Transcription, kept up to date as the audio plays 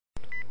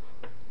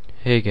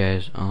Hey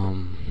guys,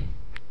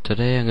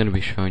 today I'm gonna be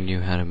showing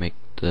you how to make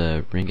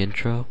the ring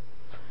intro,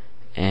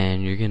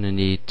 and you're gonna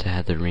need to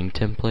have the ring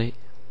template,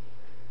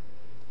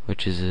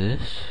 which is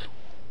this.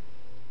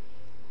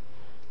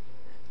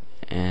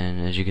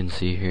 And as you can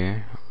see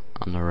here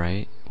on the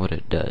right, what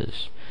it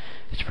does,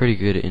 it's a pretty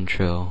good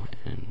intro,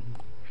 and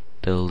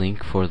the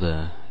link for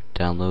the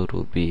download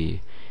will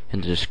be in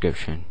the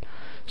description.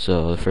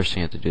 So the first thing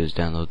you have to do is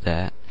download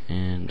that,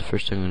 and the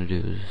first thing I'm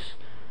gonna do is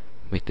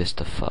make this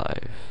to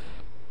 5.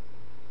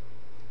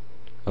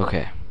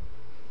 Okay.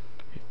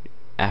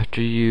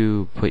 After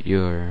you put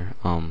your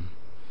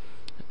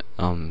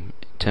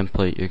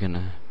template, you're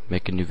gonna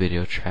make a new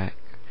video track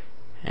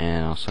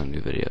and also a new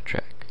video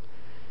track.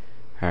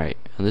 Alright,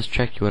 on this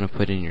track you wanna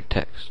put in your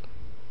text.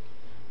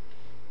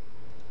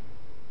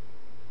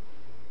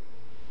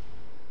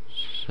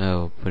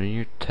 So put in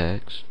your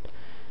text,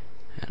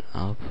 and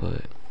I'll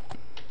put,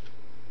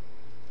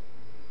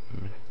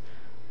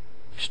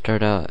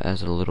 start out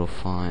as a little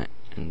font,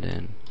 and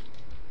then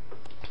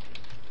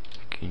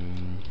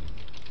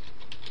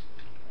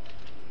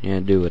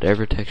do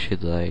whatever text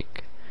you'd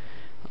like.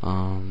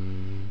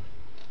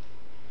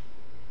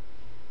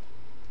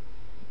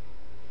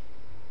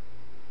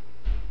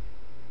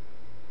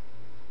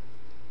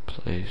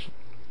 Place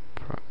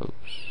props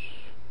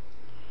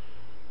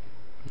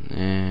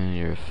and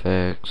your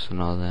effects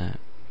and all that.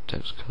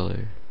 Text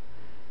color,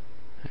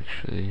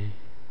 actually,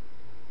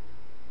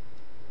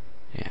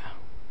 yeah,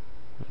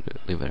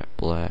 leave it at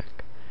black.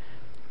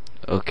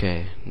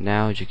 Okay,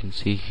 now as you can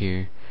see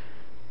here,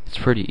 it's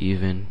pretty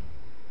even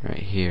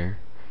right here.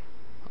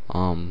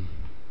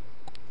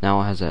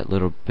 Now it has that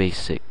little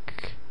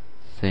basic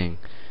thing,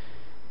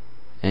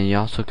 and you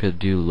also could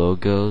do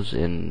logos.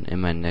 In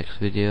my next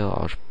video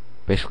I'll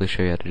basically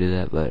show you how to do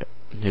that, but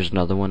here's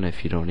another one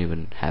if you don't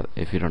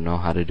know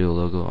how to do a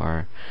logo,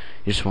 or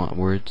you just want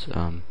words.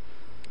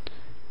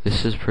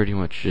 This is pretty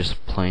much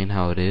just plain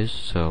how it is.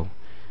 So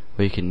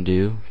what you can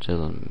do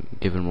to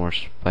give it more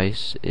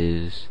spice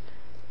is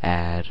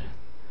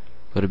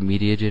go to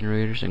media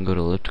generators and go to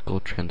elliptical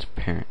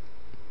transparent.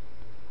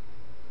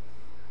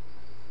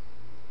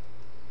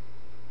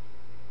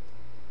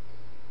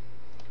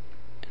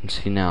 And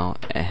see, now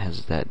it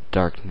has that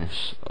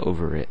darkness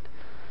over it,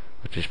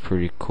 which is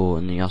pretty cool.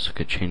 And you also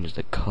could change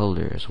the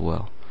color as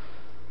well.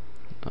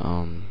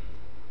 You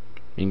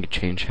can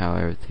change how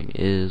everything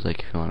is, like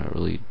if you want it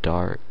really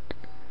dark,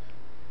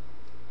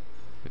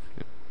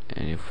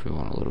 and if you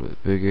want a little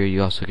bit bigger.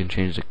 You also can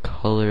change the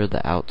color of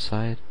the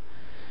outside.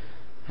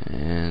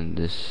 And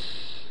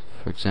this,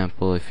 for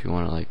example, if you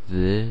want it like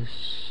this,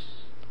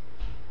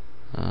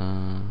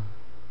 like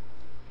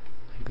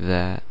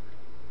that,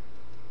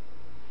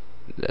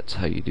 that's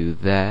how you do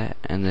that.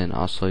 And then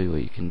also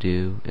what you can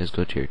do is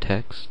go to your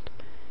text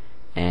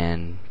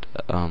and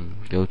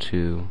go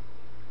to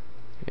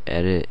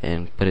edit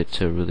and put it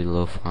to a really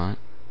low font.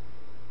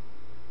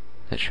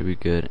 That should be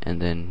good.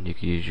 And then you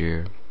can use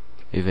your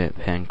event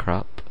pan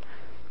crop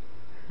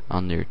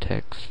on your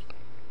text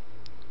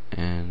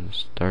and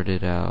start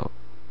it out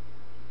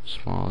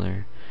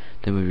smaller,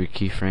 then move your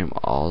keyframe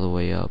all the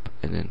way up,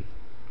 and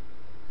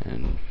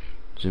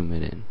zoom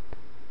it in.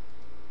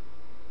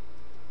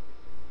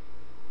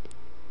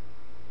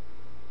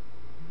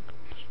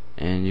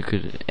 And you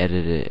could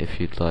edit it if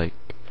you'd like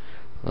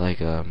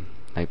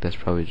that's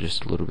probably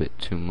just a little bit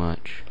too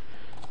much,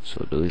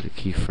 so delete the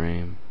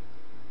keyframe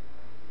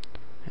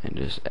and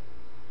just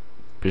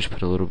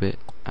put a little bit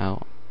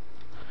out,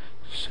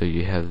 so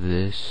you have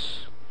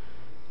this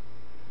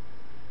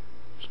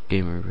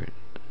gamer,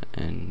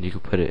 and you can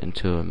put it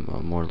into a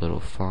more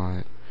little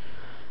font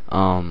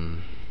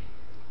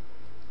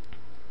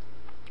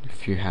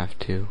if you have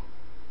to.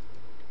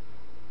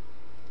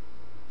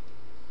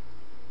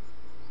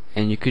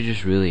 And you could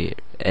just really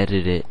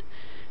edit it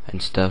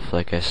and stuff.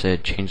 Like I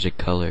said, change the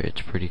color,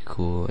 it's pretty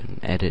cool, and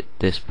edit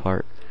this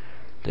part,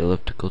 the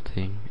elliptical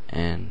thing,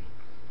 and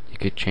you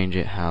could change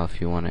it how,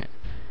 if you want it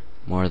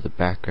more of the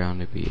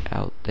background to be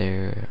out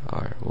there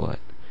or what.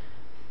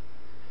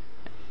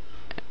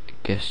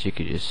 I guess you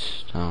could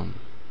just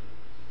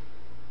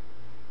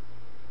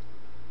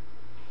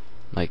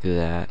like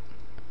that.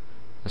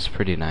 That's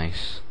pretty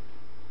nice.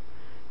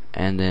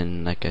 And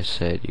then, like I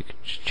said, you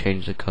could just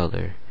change the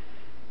color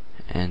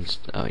and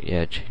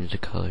change the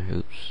color.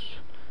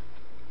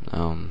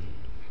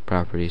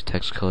 Properties,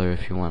 text color,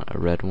 if you want a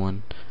red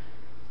one,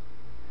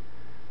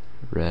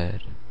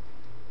 red,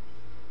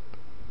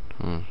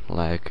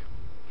 lag,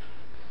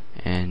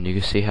 and you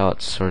can see how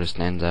it sort of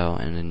stands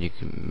out, and then you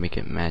can make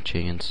it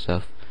matching and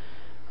stuff.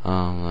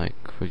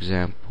 Like for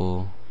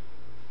example,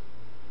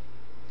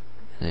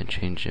 and then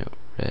change it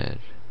red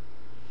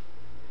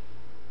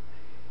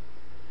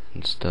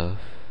and stuff.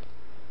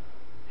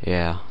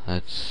 Yeah,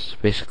 that's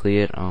basically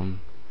it.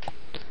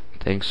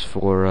 Thanks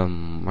for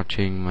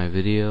watching my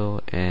video,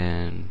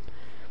 and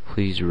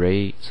please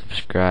rate,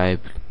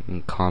 subscribe,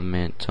 and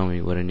comment, tell me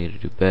what I need to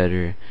do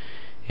better,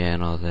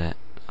 and all that.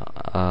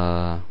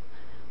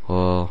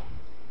 Well,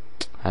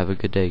 have a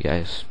good day,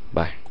 guys.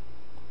 Bye.